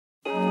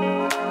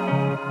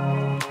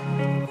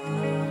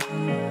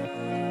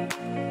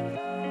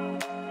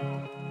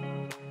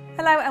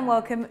Hello and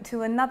welcome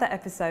to another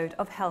episode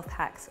of Health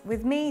Hacks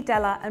with me,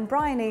 Della, and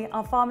Briony,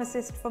 our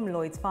pharmacist from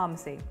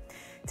LloydsPharmacy.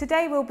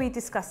 Today we'll be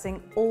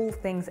discussing all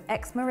things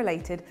eczema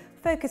related,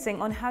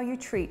 focusing on how you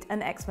treat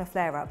an eczema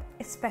flare-up,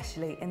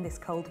 especially in this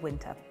cold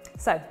winter.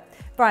 So,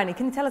 Briony,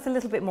 can you tell us a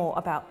little bit more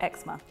about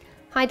eczema?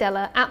 Hi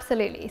Della,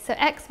 absolutely. So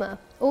eczema,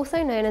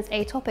 also known as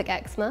atopic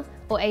eczema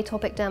or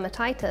atopic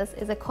dermatitis,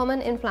 is a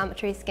common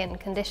inflammatory skin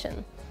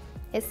condition.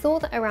 It's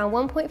thought that around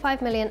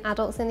 1.5 million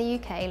adults in the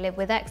UK live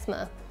with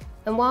eczema.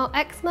 And while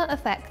eczema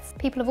affects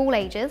people of all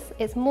ages,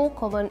 it's more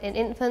common in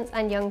infants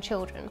and young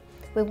children,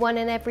 with 1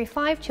 in every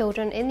 5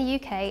 children in the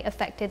UK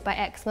affected by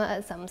eczema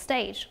at some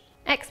stage.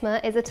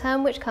 Eczema is a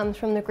term which comes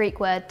from the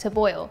Greek word to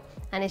boil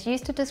and is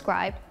used to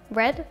describe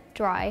red,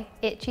 dry,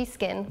 itchy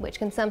skin which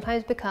can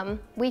sometimes become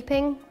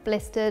weeping,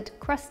 blistered,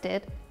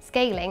 crusted,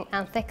 scaling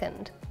and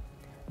thickened.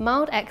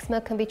 Mild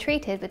eczema can be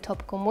treated with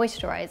topical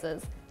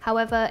moisturisers.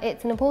 However,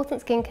 it's an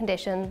important skin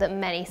condition that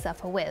many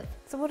suffer with.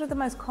 So what are the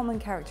most common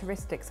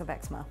characteristics of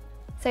eczema?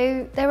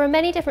 So there are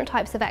many different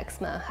types of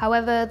eczema.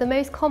 However, the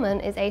most common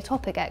is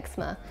atopic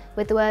eczema,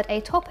 with the word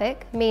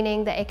atopic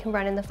meaning that it can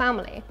run in the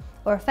family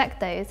or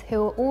affect those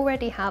who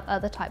already have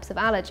other types of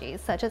allergies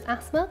such as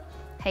asthma,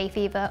 hay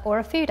fever or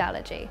a food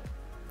allergy.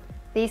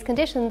 These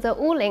conditions are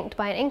all linked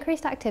by an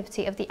increased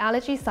activity of the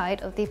allergy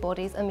side of the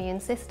body's immune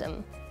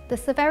system. The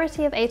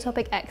severity of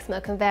atopic eczema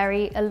can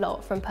vary a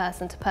lot from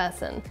person to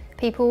person.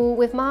 People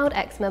with mild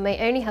eczema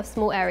may only have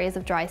small areas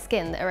of dry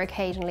skin that are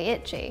occasionally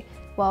itchy,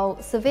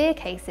 while severe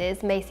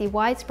cases may see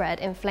widespread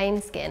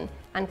inflamed skin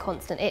and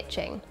constant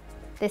itching.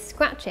 This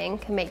scratching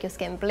can make your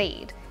skin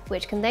bleed,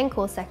 which can then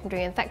cause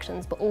secondary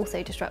infections but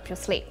also disrupt your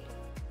sleep.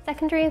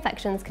 Secondary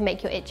infections can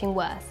make your itching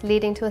worse,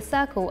 leading to a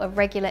circle of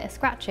regular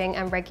scratching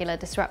and regular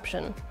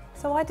disruption.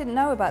 So I didn't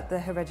know about the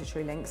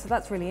hereditary link, so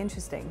that's really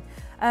interesting.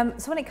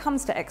 So when it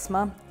comes to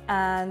eczema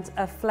and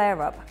a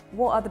flare-up,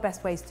 what are the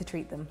best ways to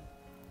treat them?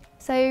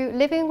 So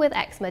living with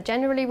eczema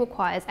generally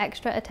requires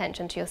extra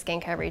attention to your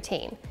skincare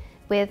routine,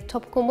 with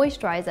topical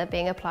moisturiser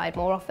being applied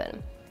more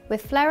often.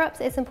 With flare-ups,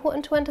 it's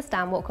important to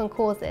understand what can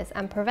cause this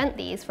and prevent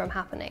these from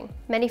happening.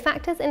 Many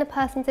factors in a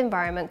person's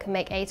environment can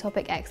make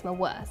atopic eczema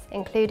worse,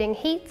 including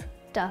heat,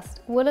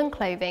 dust, woolen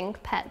clothing,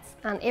 pets,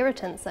 and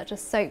irritants such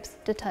as soaps,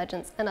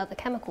 detergents, and other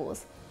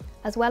chemicals,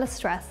 as well as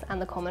stress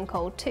and the common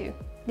cold too.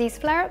 These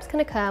flare-ups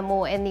can occur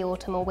more in the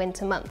autumn or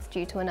winter months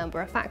due to a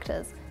number of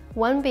factors,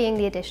 one being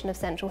the addition of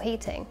central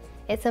heating.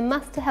 It's a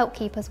must to help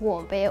keep us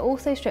warm, but it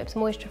also strips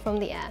moisture from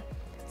the air.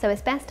 So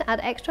it's best to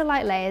add extra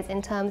light layers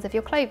in terms of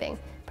your clothing,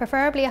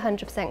 preferably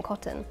 100%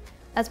 cotton,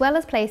 as well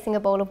as placing a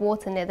bowl of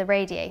water near the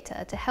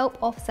radiator to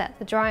help offset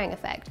the drying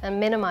effect and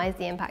minimise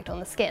the impact on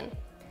the skin.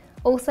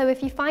 Also,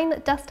 if you find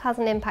that dust has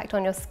an impact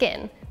on your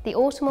skin, the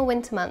autumn or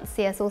winter months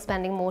see us all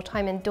spending more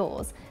time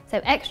indoors,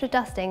 so extra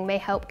dusting may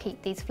help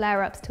keep these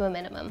flare-ups to a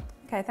minimum.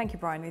 Okay, thank you,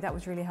 Briony, that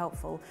was really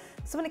helpful.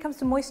 So when it comes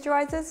to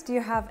moisturisers, do you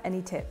have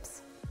any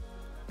tips?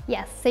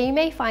 Yes, so you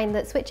may find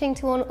that switching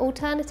to an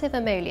alternative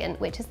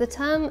emollient, which is the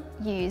term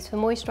used for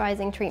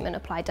moisturising treatment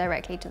applied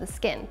directly to the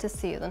skin to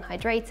soothe and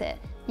hydrate it.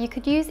 You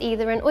could use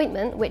either an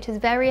ointment, which is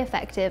very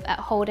effective at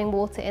holding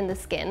water in the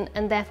skin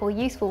and therefore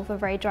useful for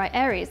very dry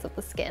areas of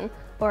the skin,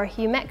 or a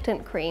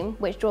humectant cream,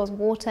 which draws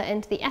water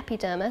into the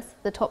epidermis,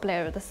 the top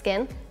layer of the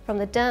skin, from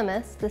the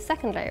dermis, the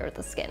second layer of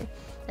the skin,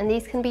 and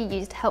these can be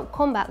used to help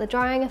combat the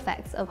drying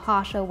effects of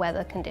harsher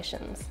weather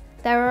conditions.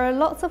 There are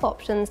lots of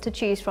options to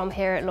choose from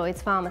here at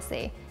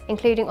LloydsPharmacy,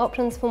 including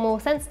options for more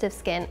sensitive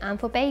skin and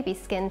for baby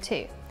skin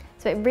too.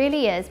 So it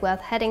really is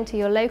worth heading to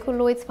your local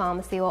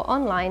LloydsPharmacy or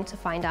online to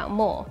find out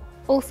more.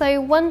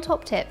 Also, one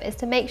top tip is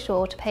to make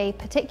sure to pay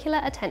particular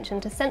attention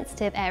to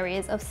sensitive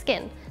areas of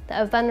skin that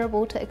are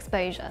vulnerable to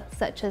exposure,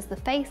 such as the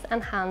face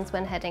and hands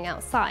when heading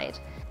outside.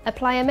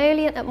 Apply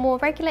emollient at more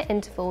regular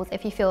intervals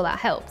if you feel that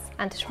helps,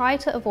 and to try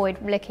to avoid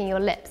licking your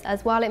lips,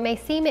 as while it may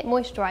seem it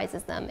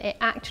moisturises them, it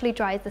actually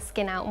dries the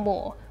skin out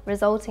more,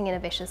 resulting in a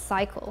vicious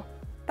cycle.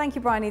 Thank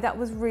you, Briony, that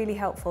was really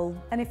helpful.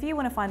 And if you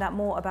want to find out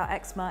more about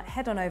eczema,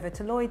 head on over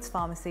to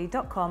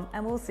LloydsPharmacy.com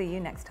and we'll see you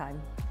next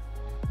time.